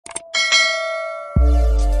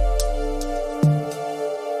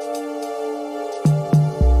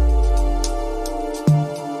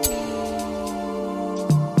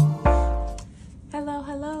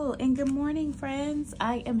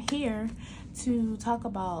I am here to talk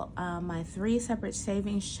about my 3 separate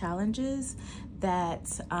savings challenges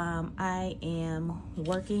that I am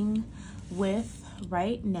working with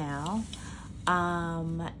right now.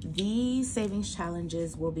 These savings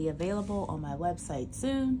challenges will be available on my website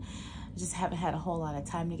soon. I just haven't had a whole lot of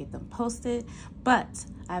time to get them posted, but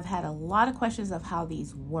I've had a lot of questions of how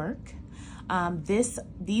these work.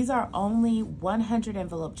 These are only 100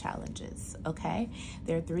 envelope challenges, okay?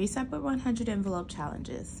 There are 3 separate 100 envelope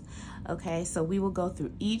challenges, okay? So we will go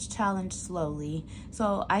through each challenge slowly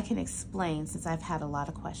so I can explain, since I've had a lot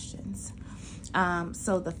of questions.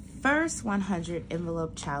 So the first 100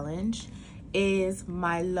 envelope challenge is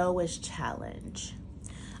my lowest challenge.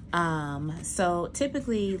 So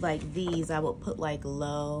typically like these, I would put like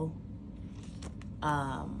low,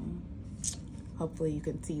 hopefully you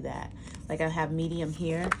can see that. Like I have medium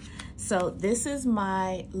here. So this is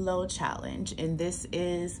my low challenge, and this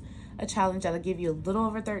is a challenge that'll give you a little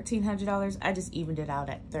over $1,300. I just evened it out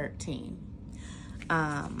at 13.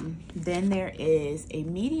 Then there is a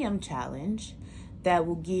medium challenge that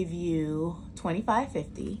will give you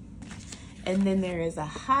 $2,550. And then there is a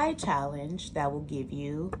high challenge that will give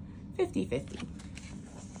you $50.50.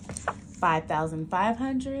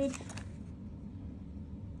 $5,500,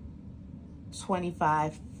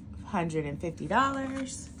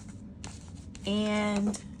 $2,550,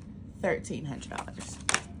 and $1,300.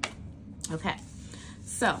 Okay,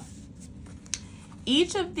 so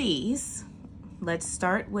each of these, let's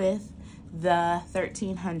start with the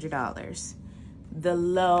 $1,300, the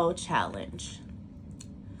low challenge.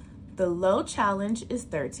 The low challenge is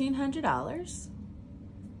 $1,300,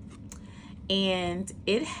 and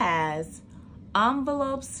it has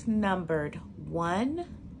envelopes numbered 1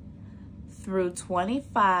 through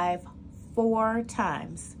 25 4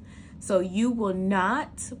 times. So you will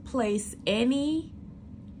not place any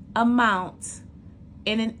amount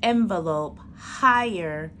in an envelope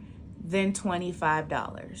higher than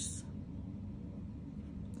 $25.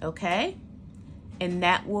 Okay? And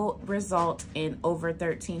that will result in over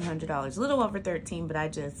 $1,300. A little over 13, but I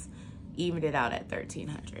just evened it out at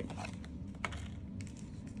 1,300.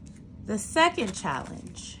 The second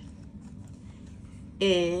challenge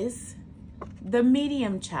is the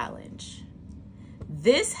medium challenge.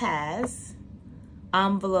 This has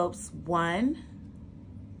envelopes 1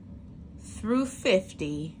 through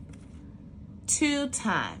 50 2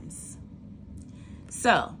 times.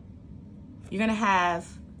 So you're gonna have,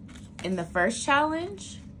 in the first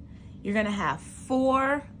challenge, you're gonna have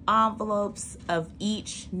 4 envelopes of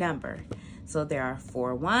each number. So there are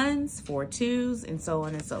 4 1s, 4 2s, and so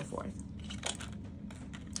on and so forth.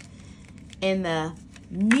 In the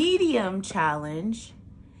medium challenge,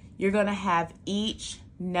 you're gonna have each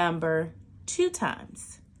number 2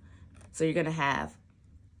 times. So you're gonna have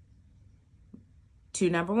 2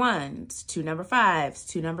 number 1s, 2 number 5s,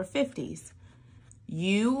 2 number 50s.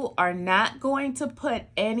 You are not going to put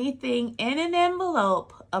anything in an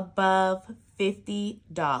envelope above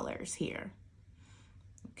 $50 here,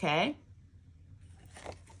 okay?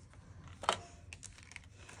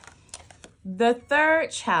 The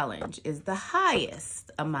third challenge is the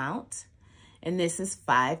highest amount, and this is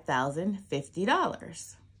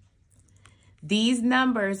 $5,050. These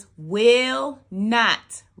numbers will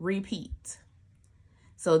not repeat.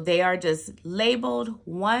 So they are just labeled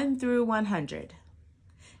 1 through 100.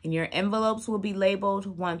 And your envelopes will be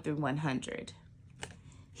labeled 1 through 100.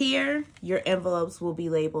 Here, your envelopes will be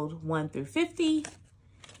labeled 1 through 50.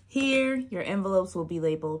 Here, your envelopes will be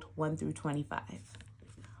labeled 1 through 25.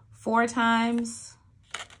 4 times,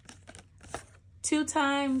 2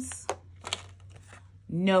 times,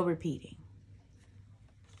 no repeating.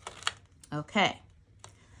 Okay.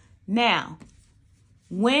 Now,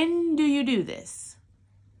 when do you do this?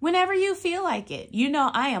 Whenever you feel like it. You know,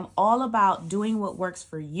 I am all about doing what works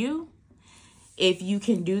for you. If you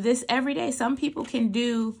can do this every day, some people can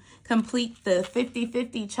complete the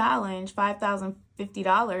 50-50 challenge,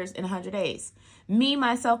 $5,050 in 100 days. Me,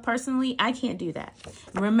 myself, personally, I can't do that.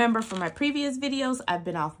 Remember from my previous videos, I've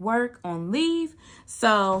been off work on leave.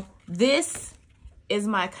 So this is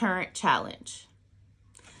my current challenge.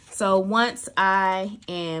 So once I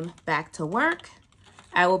am back to work,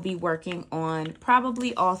 I will be working on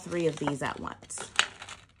probably all 3 of these at once.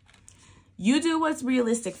 You do what's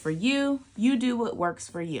realistic for you. You do what works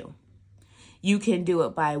for you. You can do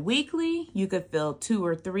it bi-weekly. You could fill 2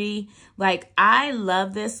 or 3. Like, I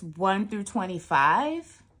love this 1 through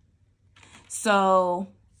 25. So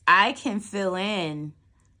I can fill in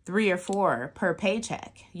 3 or 4 per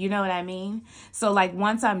paycheck. You know what I mean? So like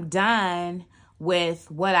once I'm done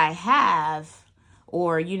with what I have,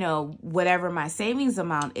 or, you know, whatever my savings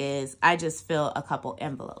amount is, I just fill a couple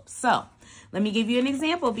envelopes. So let me give you an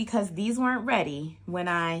example because these weren't ready when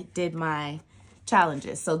I did my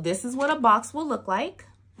challenges. So this is what a box will look like.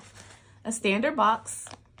 A standard box.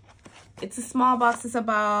 It's a small box. It's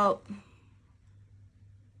about,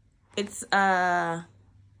 it's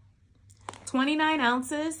 29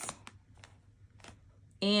 ounces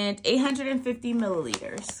and 850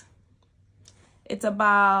 milliliters. It's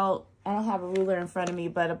about, I don't have a ruler in front of me,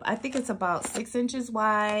 but I think it's about 6 inches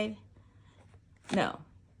wide. No,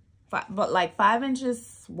 but like 5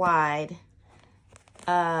 inches wide,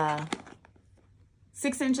 6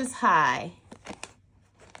 inches high,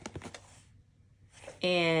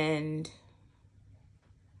 and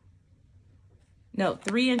no,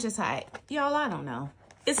 3 inches high. Y'all, I don't know.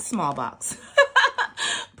 It's a small box.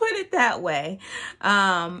 Put it that way.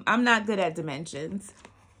 I'm not good at dimensions.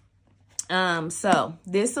 So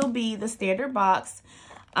this will be the standard box.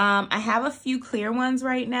 I have a few clear ones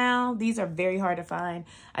right now. These are very hard to find.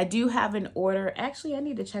 I do have an order. Actually, I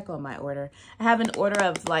need to check on my order. I have an order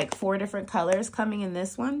of like 4 different colors coming in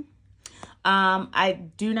this one. I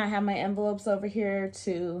do not have my envelopes over here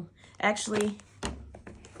to actually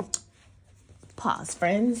pause,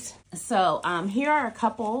 friends. So here are a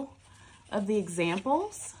couple of the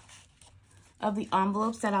examples of the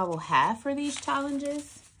envelopes that I will have for these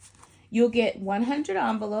challenges. You'll get 100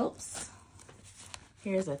 envelopes.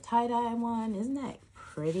 Here's a tie-dye one. Isn't that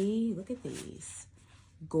pretty? Look at these.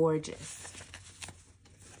 Gorgeous.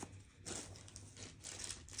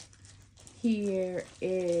 Here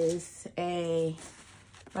is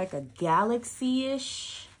like a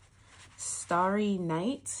galaxy-ish starry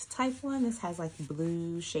night type one. This has like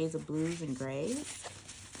blue, shades of blues and grays.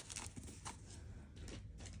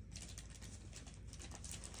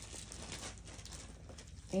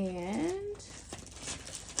 And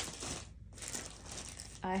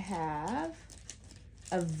I have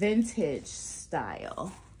a vintage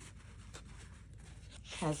style.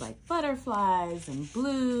 Has like butterflies and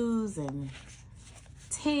blues and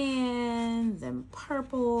tans and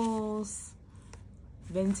purples.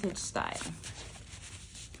 Vintage style.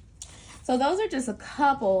 So those are just a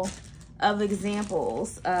couple of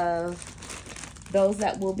examples of those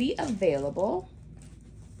that will be available.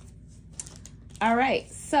 All right,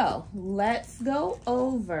 so let's go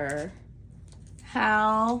over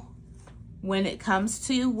how, when it comes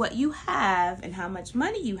to what you have and how much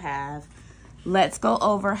money you have, let's go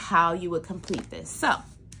over how you would complete this. So,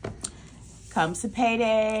 comes to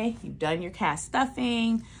payday, you've done your cast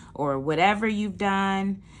stuffing or whatever you've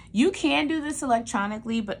done. You can do this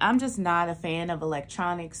electronically, but I'm just not a fan of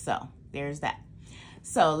electronics, so there's that.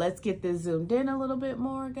 So let's get this zoomed in a little bit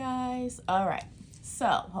more, guys. All right, so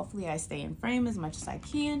hopefully I stay in frame as much as I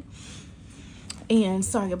can. And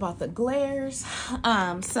sorry about the glares.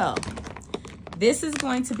 So this is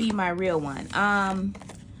going to be my real one. I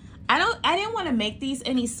didn't want to make these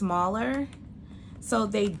any smaller, so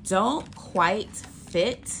they don't quite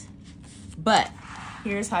fit, but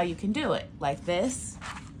here's how you can do it. Like this,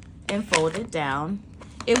 and fold it down.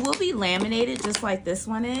 It will be laminated just like this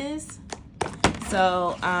one is.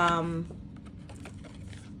 So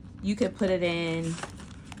you could put it in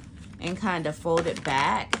and kind of fold it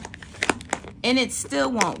back, and it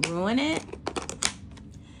still won't ruin it.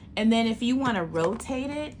 And then if you want to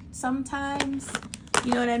rotate it sometimes,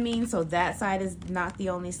 you know what I mean? So that side is not the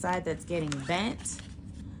only side that's getting bent.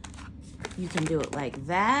 You can do it like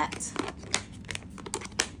that.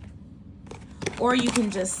 Or you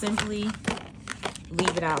can just simply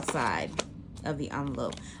leave it outside of the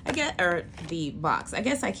envelope. Or the box. I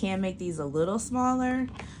guess I can make these a little smaller,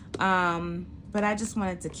 but I just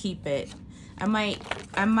wanted to keep it. I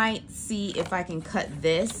might see if I can cut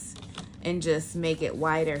this and just make it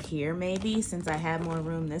wider here maybe, since I have more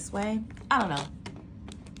room this way. I don't know.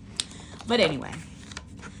 But anyway,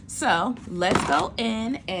 so let's go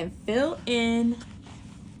in and fill in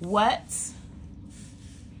what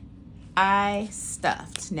I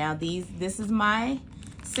stuffed. Now this is my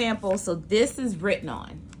sample, so this is written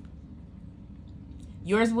on.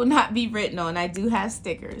 Yours will not be written on. I do have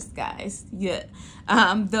stickers, guys. Yeah,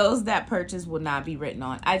 those that purchase will not be written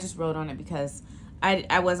on. I just wrote on it because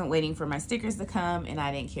I wasn't waiting for my stickers to come, and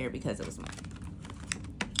I didn't care because it was mine.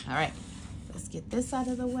 All right, let's get this out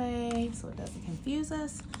of the way so it doesn't confuse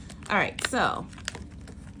us. All right, so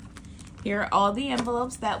here are all the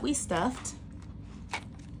envelopes that we stuffed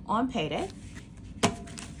on payday.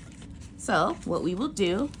 So what we will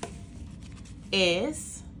do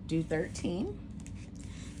is do 13,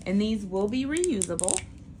 and these will be reusable.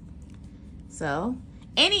 So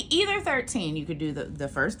either 13, you could do the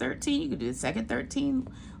first 13, you could do the second 13,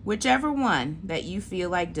 Whichever one that you feel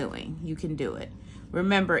like doing, you can do it.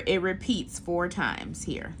 Remember, it repeats 4 times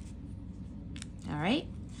here. All right,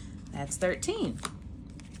 that's 13.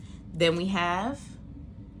 Then we have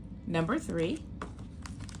number 3.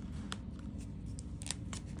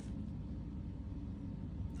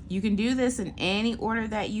 You can do this in any order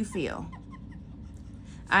that you feel.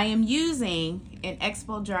 I am using an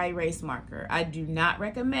Expo dry erase marker. I do not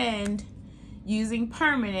recommend using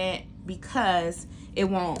permanent because it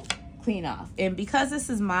won't clean off. And because this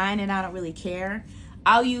is mine and I don't really care,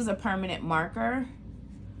 I'll use a permanent marker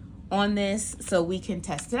on this so we can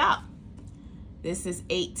test it out. This is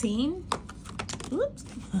 18. Oops.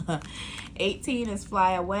 18 is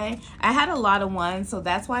Fly Away. I had a lot of ones, so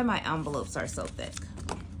that's why my envelopes are so thick.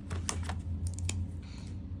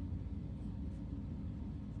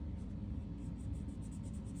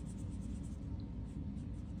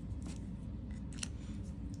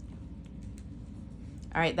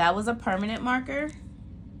 All right, that was a permanent marker.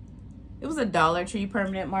 It was a Dollar Tree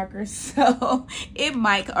permanent marker, so it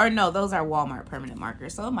might, or no, those are Walmart permanent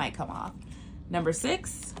markers, so it might come off. Number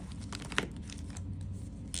 6.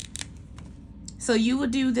 So you will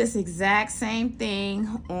do this exact same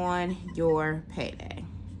thing on your payday.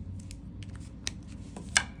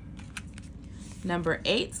 Number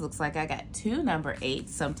 8, looks like I got 2 number 8s.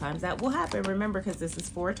 Sometimes that will happen, remember, because this is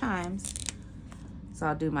 4 times. So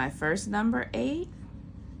I'll do my first number 8.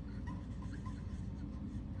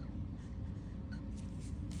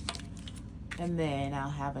 And then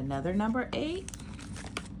I'll have another number 8.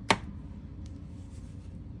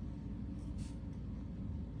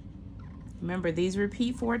 Remember, these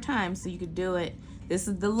repeat 4 times, so you could do it. This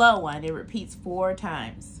is the low one. It repeats 4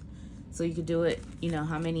 times. So you could do it, you know,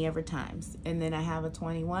 how many ever times. And then I have a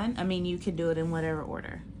 21. I mean, you could do it in whatever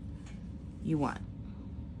order you want.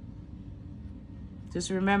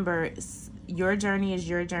 Just remember, your journey is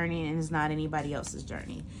your journey and it's not anybody else's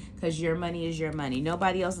journey. Because your money is your money.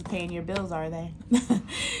 Nobody else is paying your bills, are they?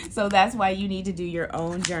 So that's why you need to do your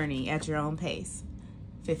own journey at your own pace.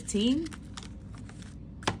 15.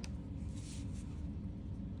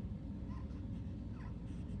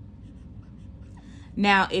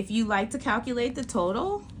 Now, if you like to calculate the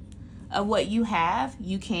total of what you have,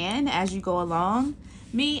 you can as you go along.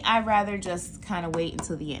 Me, I'd rather just kind of wait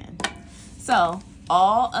until the end. So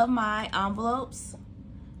all of my envelopes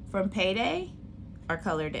from payday are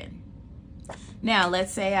colored in. Now,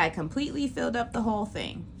 let's say I completely filled up the whole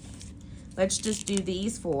thing. Let's just do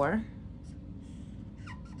these 4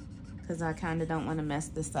 because I kind of don't want to mess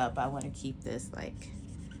this up. I want to keep this like,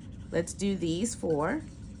 let's do these 4.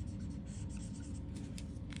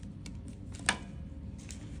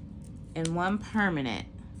 And 1 permanent.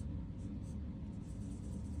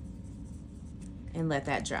 And let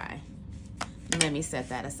that dry. And let me set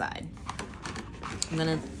that aside. I'm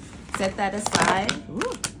gonna set that aside. Ooh,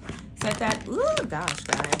 set that, ooh, gosh,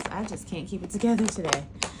 guys, I just can't keep it together today.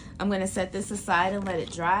 I'm gonna set this aside and let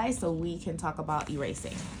it dry so we can talk about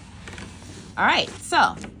erasing. All right,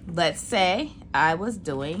 so let's say I was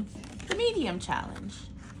doing the medium challenge.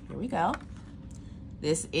 Here we go.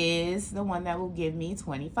 This is the one that will give me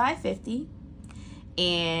 $25.50,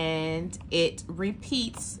 and it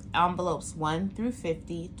repeats envelopes 1 through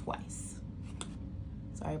 50 twice.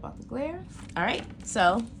 Sorry about the glare. All right,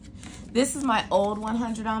 so this is my old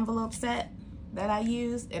 100 envelope set that I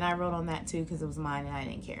used, and I wrote on that too because it was mine and I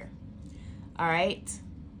didn't care. All right,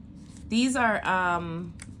 these are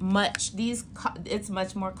it's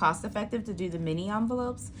much more cost effective to do the mini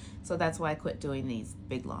envelopes, so that's why I quit doing these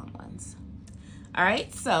big long ones. All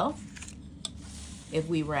right, so if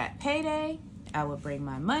we were at payday, I would bring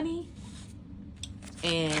my money,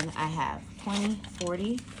 and I have 20,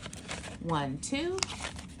 40, 1, 2.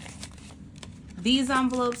 These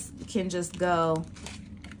envelopes can just go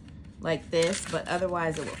like this, but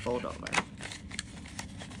otherwise it will fold over.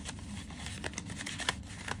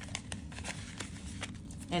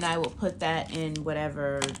 And I will put that in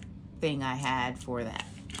whatever thing I had for that.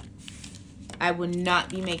 I would not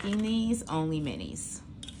be making these, only minis.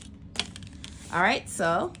 All right,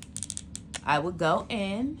 so I would go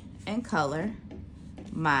in and color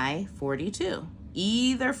my 42,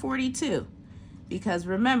 either 42, because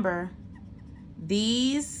remember,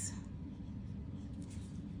 these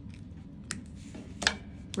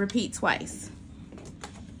repeat twice.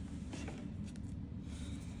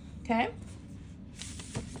 Okay?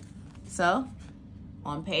 So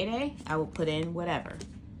on payday, I will put in whatever.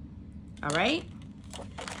 All right,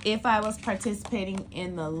 if I was participating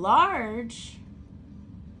in the large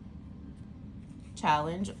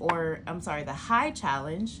challenge, or I'm sorry, the high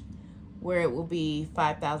challenge, where it will be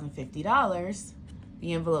 $5,050,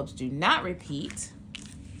 the envelopes do not repeat.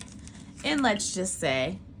 And let's just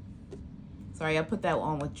say, sorry, I put that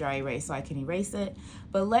on with dry erase so I can erase it.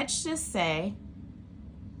 But let's just say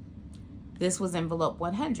this was envelope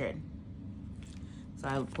 100. So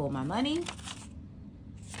I would pull my money.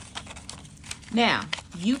 Now,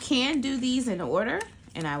 you can do these in order,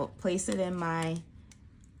 and I will place it in my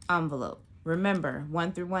envelope. Remember,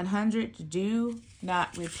 1 through 100, do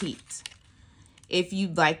not repeat. If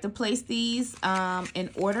you'd like to place these in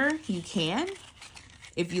order, you can.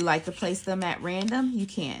 If you like to place them at random, you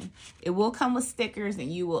can. It will come with stickers,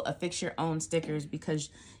 and you will affix your own stickers, because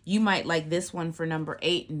you might like this one for number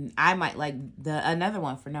 8, and I might like another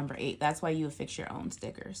one for number 8. That's why you affix your own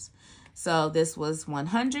stickers. So this was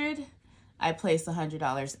 100. I placed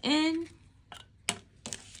 $100 in,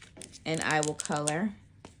 and I will color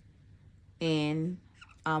in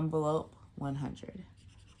envelope 100.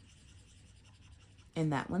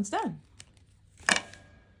 And that one's done.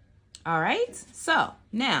 All right, so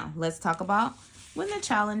now let's talk about when the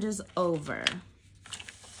challenge is over.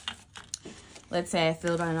 Let's say I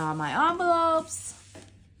filled in all my envelopes,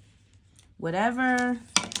 whatever.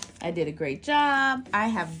 I did a great job. I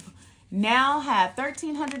have now have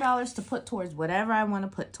 $1,300 to put towards whatever I want to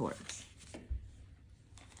put towards.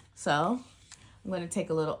 So I'm going to take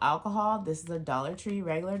a little alcohol. This is a Dollar Tree,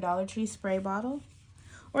 regular Dollar Tree spray bottle.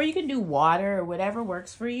 Or you can do water or whatever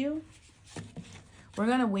works for you. We're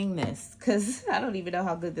going to wing this because I don't even know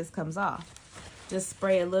how good this comes off. Just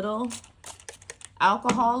spray a little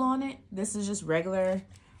alcohol on it. This is just regular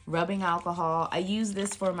rubbing alcohol. I use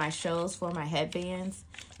this for my shows, for my headbands.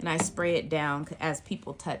 And I spray it down as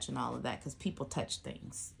people touch and all of that, because people touch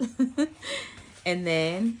things. And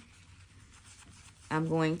then I'm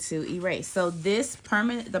going to erase. So this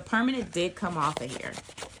the permanent did come off of here.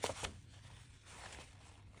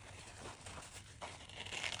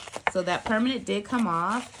 So that permanent did come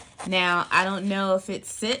off. Now, I don't know if it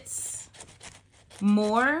sits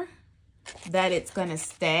more that it's going to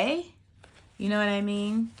stay. You know what I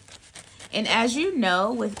mean? And as you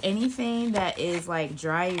know, with anything that is like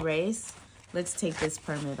dry erase, let's take this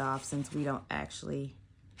permanent off since we don't actually...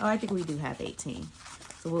 Oh, I think we do have 18.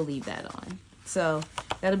 So we'll leave that on. So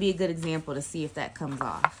that'll be a good example to see if that comes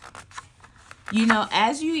off. You know,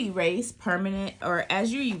 as you erase permanent, or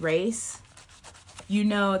as you erase... You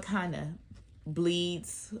know, it kind of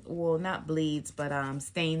bleeds, well, not bleeds, but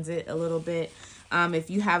stains it a little bit. If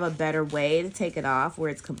you have a better way to take it off where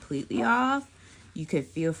it's completely off, you could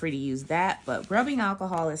feel free to use that. But rubbing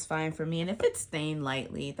alcohol is fine for me. And if it's stained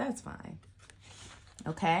lightly, that's fine.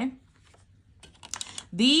 Okay.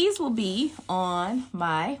 These will be on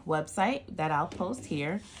my website that I'll post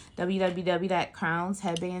here,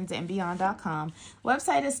 www.crowns.headbands.beyond.com.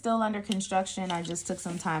 Website is still under construction. I just took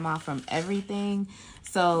some time off from everything.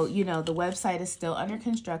 So, you know, the website is still under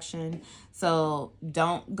construction. So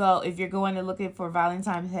don't go, if you're going to looking for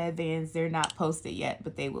Valentine's headbands, they're not posted yet,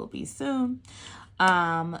 but they will be soon.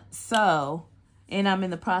 And I'm in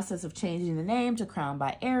the process of changing the name to Crowned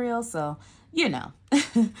by Ariel. So, you know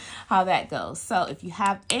how that goes. So if you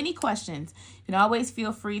have any questions, you can always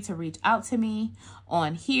feel free to reach out to me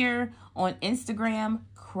on here, on Instagram,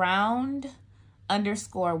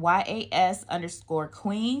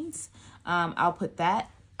 Crowned_YAS_queens. I'll put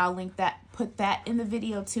that. I'll link that, put that in the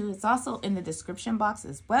video too. It's also in the description box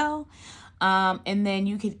as well. And then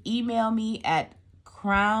you can email me at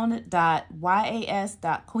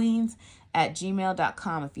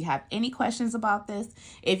crowned.yas.queens@gmail.com if you have any questions about this.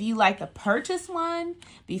 If you like to purchase one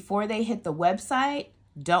before they hit the website,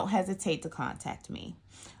 don't hesitate to contact me.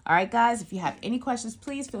 All right, guys, if you have any questions,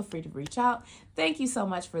 please feel free to reach out. Thank you so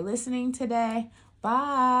much for listening today.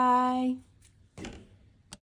 Bye.